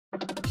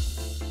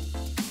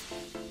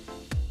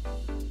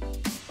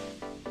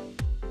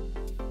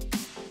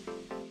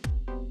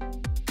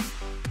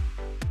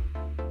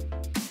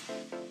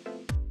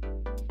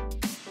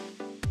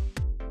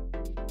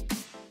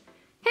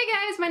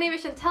my name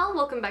is Chantel.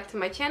 Welcome back to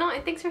my channel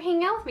and thanks for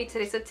hanging out with me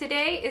today. So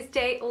today is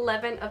day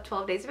 11 of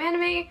 12 days of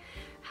anime.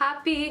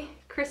 Happy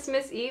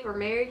Christmas Eve or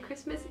Merry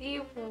Christmas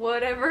Eve,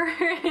 whatever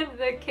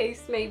the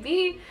case may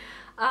be,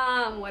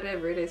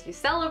 whatever it is you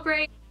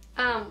celebrate.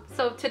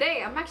 So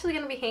today I'm actually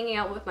going to be hanging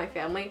out with my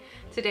family.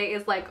 Today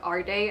is like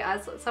our day.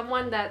 As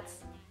someone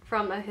that's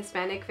from a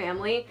Hispanic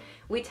family,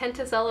 we tend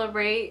to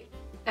celebrate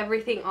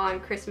everything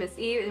on Christmas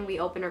Eve and we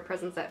open our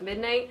presents at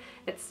midnight.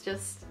 It's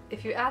just,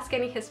 if you ask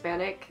any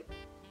Hispanic,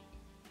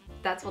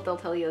 that's what they'll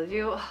tell you to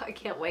do. I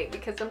can't wait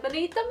because I'm gonna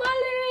eat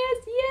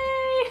tamales!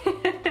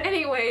 Yay!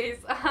 Anyways,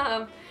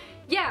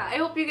 yeah, I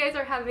hope you guys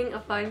are having a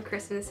fun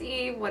Christmas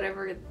Eve,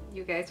 whatever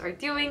you guys are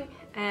doing.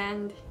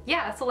 And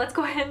yeah, so let's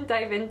go ahead and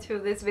dive into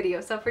this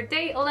video. So for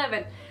day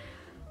 11,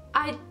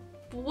 I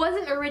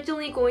wasn't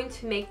originally going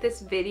to make this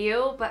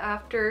video, but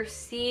after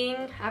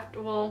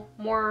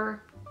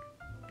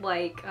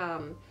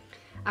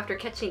after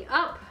catching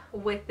up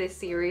with this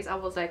series, I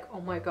was like,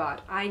 oh my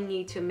god, I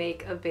need to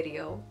make a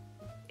video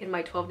in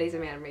my 12 days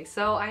of anime.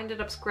 So I ended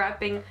up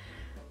scrapping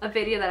a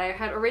video that I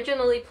had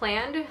originally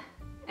planned,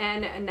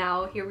 and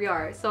now here we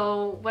are.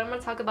 So what I'm going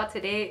to talk about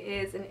today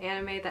is an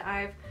anime that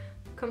I've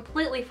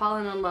completely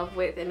fallen in love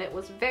with, and it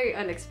was very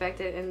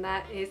unexpected, and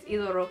that is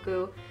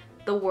Idoroku,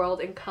 The World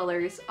in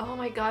Colors. Oh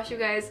my gosh, you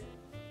guys,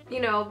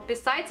 you know,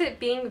 besides it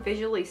being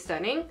visually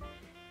stunning,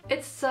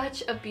 it's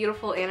such a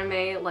beautiful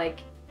anime. Like,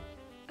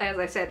 as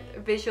I said,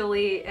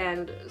 visually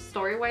and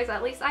story-wise,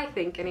 at least I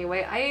think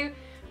anyway. I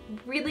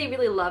really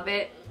love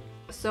it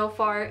so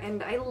far,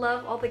 and I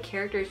love all the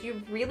characters.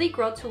 You really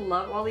grow to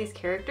love all these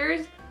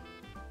characters.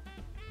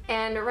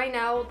 And right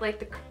now, like,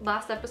 the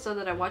last episode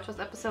that I watched was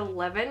episode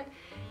 11,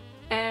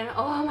 and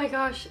oh my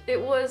gosh, it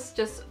was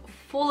just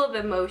full of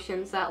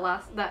emotions.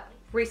 That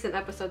recent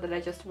episode that I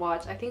just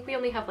watched. I think we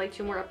only have like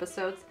 2 more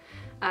episodes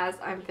as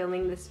I'm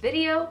filming this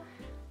video.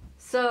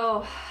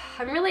 So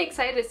I'm really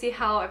excited to see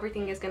how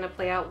everything is going to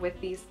play out with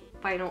these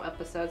final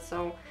episodes.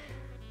 So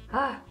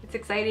it's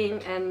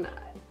exciting and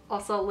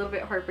also a little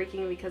bit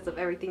heartbreaking because of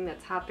everything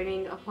that's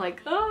happening. I'm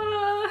like,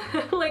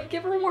 like,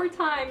 give her more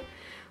time.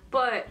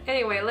 But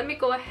anyway, let me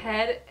go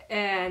ahead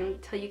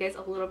and tell you guys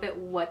a little bit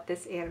what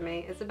this anime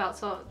is about.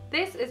 So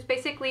this is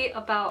basically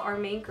about our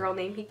main girl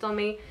named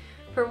Hitomi.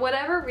 For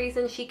whatever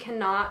reason, she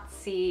cannot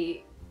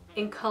see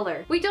in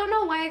color. We don't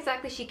know why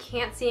exactly she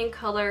can't see in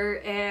color,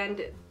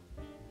 and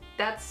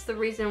that's the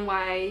reason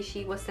why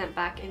she was sent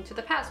back into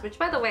the past, which,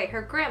 by the way,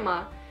 her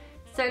grandma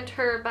sent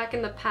her back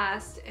in the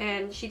past,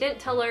 and she didn't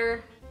tell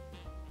her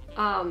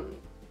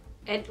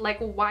and like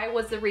why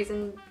was the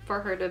reason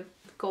for her to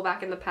go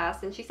back in the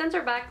past. And she sends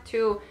her back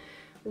to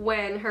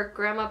when her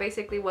grandma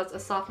basically was a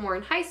sophomore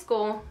in high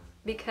school,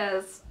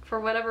 because for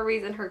whatever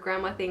reason her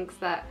grandma thinks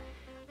that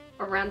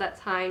around that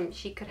time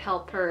she could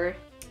help her.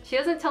 She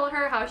doesn't tell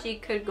her how she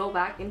could go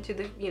back into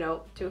the, you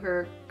know, to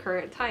her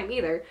current time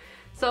either.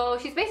 So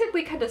she's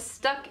basically kind of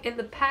stuck in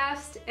the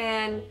past,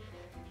 and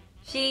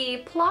she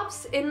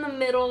plops in the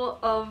middle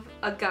of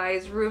a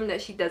guy's room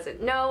that she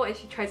doesn't know, and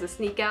she tries to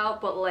sneak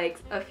out, but like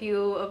a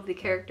few of the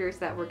characters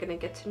that we're gonna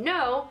get to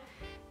know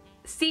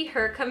see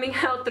her coming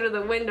out through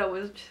the window,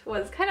 which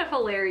was kind of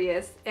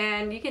hilarious.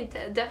 And you can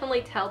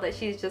definitely tell that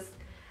she's just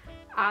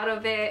out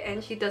of it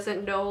and she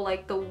doesn't know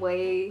like the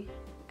way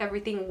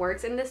everything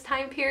works in this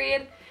time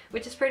period,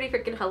 which is pretty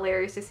freaking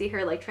hilarious to see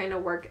her like trying to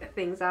work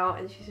things out,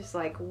 and she's just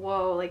like,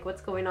 whoa, like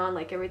what's going on,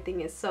 like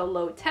everything is so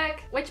low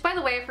tech. Which, by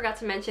the way, I forgot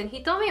to mention,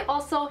 Hitomi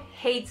also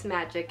hates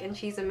magic and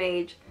she's a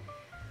mage.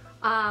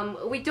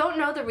 We don't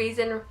know the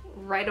reason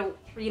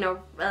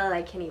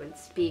I can't even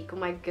speak, oh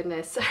my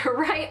goodness,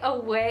 right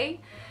away.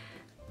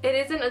 It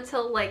isn't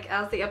until like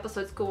as the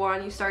episodes go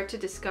on you start to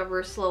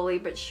discover slowly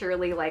but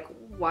surely like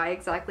why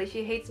exactly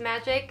she hates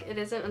magic. It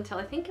isn't until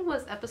I think it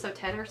was episode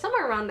 10 or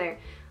somewhere around there,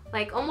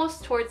 like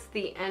almost towards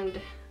the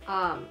end,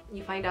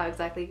 you find out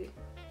exactly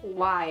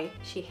why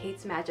she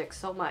hates magic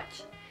so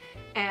much.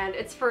 And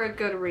it's for a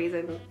good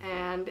reason,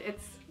 and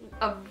it's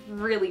a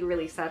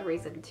really sad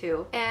reason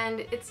too. And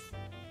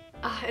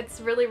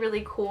it's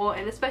really cool,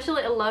 and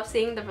especially I love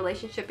seeing the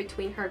relationship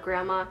between her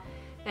grandma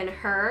and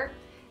her.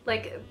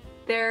 Like,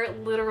 they're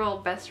literal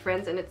best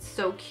friends, and it's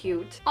so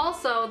cute.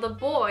 Also, the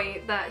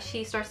boy that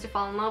she starts to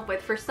fall in love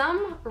with, for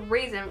some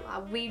reason,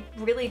 we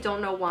really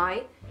don't know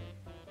why,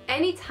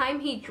 anytime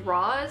he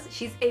draws,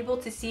 she's able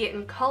to see it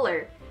in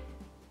color.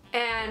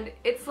 And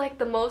it's like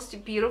the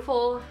most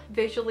beautiful,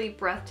 visually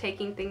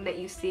breathtaking thing that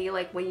you see,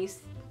 like when you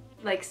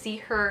like see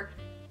her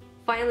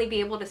finally be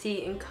able to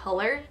see in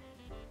color.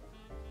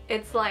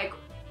 It's like,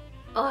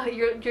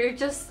 you're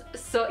just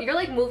so, you're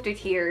like moved to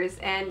tears.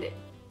 And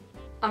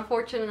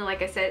unfortunately,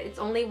 like I said, it's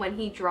only when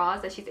he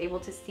draws that she's able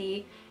to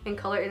see in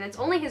color, and it's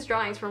only his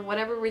drawings for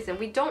whatever reason.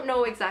 We don't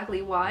know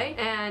exactly why,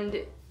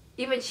 and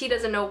even she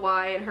doesn't know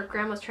why, and her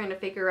grandma's trying to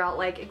figure out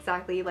like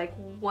exactly like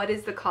what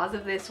is the cause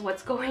of this,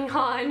 what's going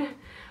on.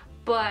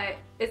 But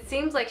it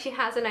seems like she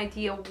has an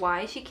idea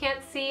why she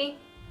can't see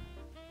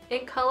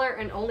in color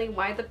and only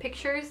why the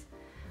pictures.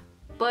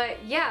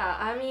 But yeah,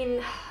 I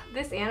mean,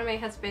 this anime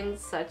has been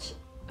such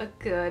a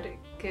good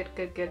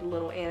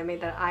little anime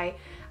that I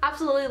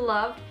absolutely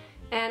loved,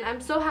 and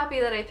I'm so happy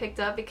that I picked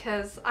up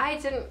because I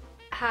didn't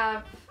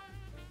have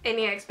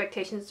any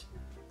expectations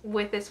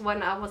with this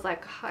one. I was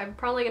like, I'm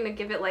probably gonna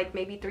give it like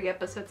maybe 3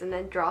 episodes and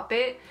then drop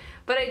it,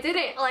 but I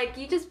didn't. Like,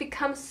 you just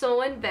become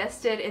so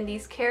invested in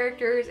these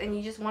characters and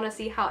you just want to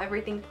see how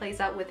everything plays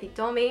out with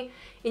Hitomi,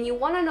 and you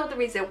want to know the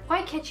reason.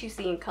 Why can't she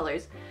see in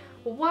colors?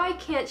 Why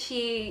can't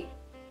she,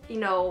 you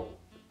know,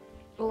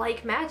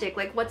 like magic?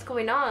 Like, what's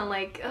going on?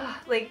 Like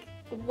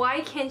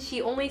why can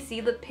she only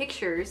see the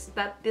pictures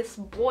that this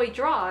boy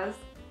draws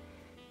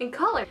in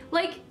color?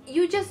 Like,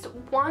 you just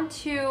want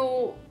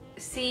to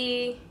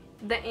see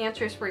the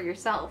answers for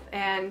yourself.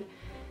 And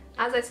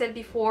as I said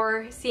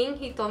before, seeing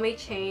Hitomi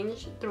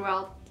change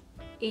throughout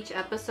each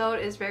episode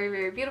is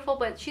very beautiful,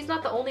 but she's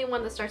not the only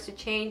one that starts to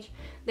change.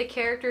 The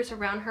characters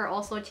around her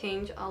also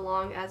change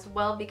along as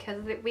well,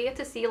 because we get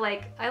to see,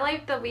 like, I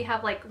like that we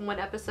have like 1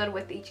 episode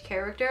with each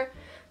character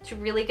to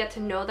really get to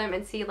know them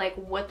and see like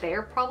what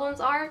their problems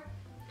are.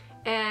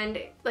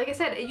 And like I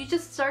said, you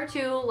just start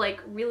to like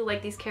really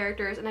like these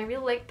characters, and I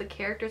really like the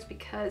characters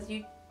because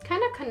you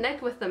kind of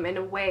connect with them in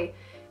a way,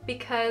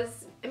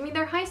 because I mean,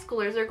 they're high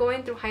schoolers, they're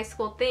going through high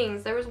school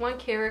things. There was one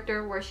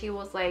character where she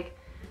was like,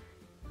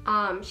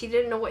 she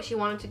didn't know what she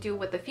wanted to do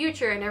with the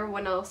future, and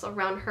everyone else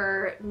around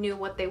her knew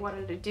what they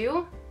wanted to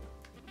do,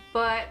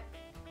 but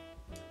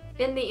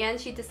in the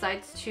end she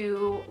decides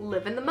to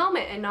live in the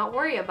moment and not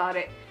worry about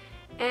it.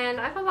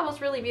 And I thought that was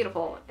really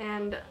beautiful.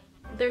 And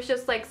there's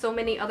just like so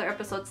many other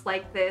episodes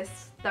like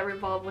this that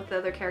revolve with the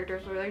other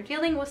characters where they're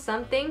dealing with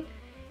something,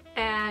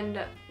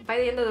 and by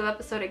the end of the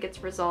episode it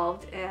gets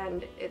resolved,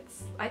 and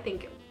I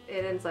think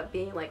it ends up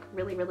being like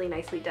really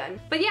nicely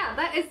done. But yeah,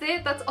 that is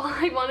it. That's all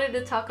I wanted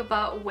to talk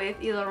about with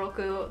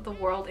Idoroku, The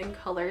World in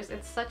Colors.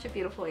 It's such a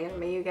beautiful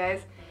anime, you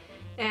guys,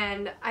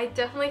 and I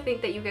definitely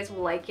think that you guys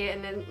will like it.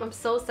 And I'm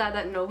so sad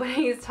that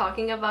nobody is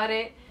talking about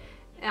it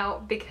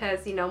out,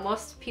 because, you know,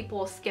 most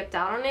people skipped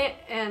out on it,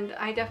 and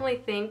I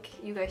definitely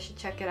think you guys should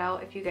check it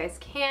out if you guys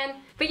can.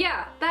 But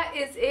yeah, that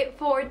is it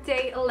for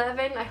day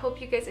 11. I hope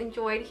you guys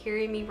enjoyed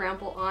hearing me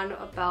ramble on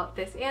about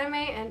this anime,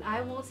 and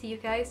I will see you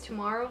guys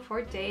tomorrow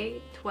for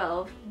day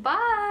 12.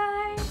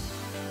 Bye!